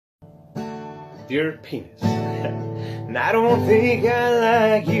Dear penis, and I don't think I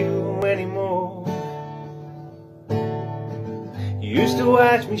like you anymore. You used to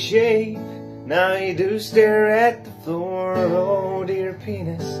watch me shave, now you do stare at the floor. Oh dear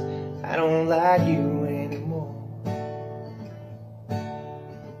penis, I don't like you anymore.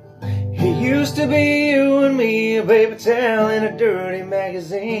 It used to be you and me, a paper towel and a dirty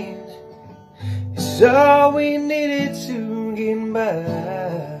magazine. It's all we needed to get by.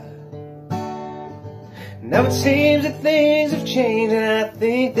 Now it seems that things have changed, and I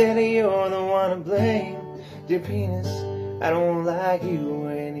think that you're the one to blame. Dear penis, I don't like you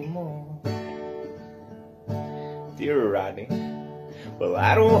anymore. Dear Rodney, well,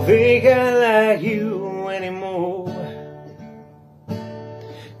 I don't think I like you anymore.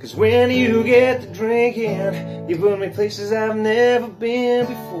 'Cause when you get to drinking, you put me places I've never been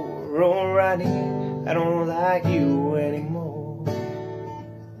before. Oh Rodney, I don't like you anymore.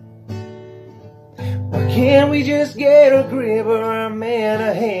 Why can't we just get a grip or a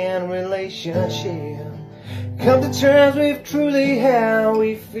man-to-hand relationship? Come to terms with truly how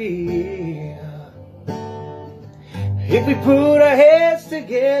we feel. If we put our heads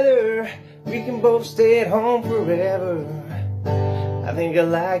together, we can both stay at home forever. I think I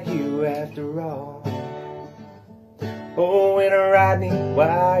like you after all. Oh, and Rodney,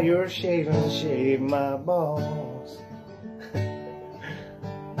 while you're shaving, shave my balls.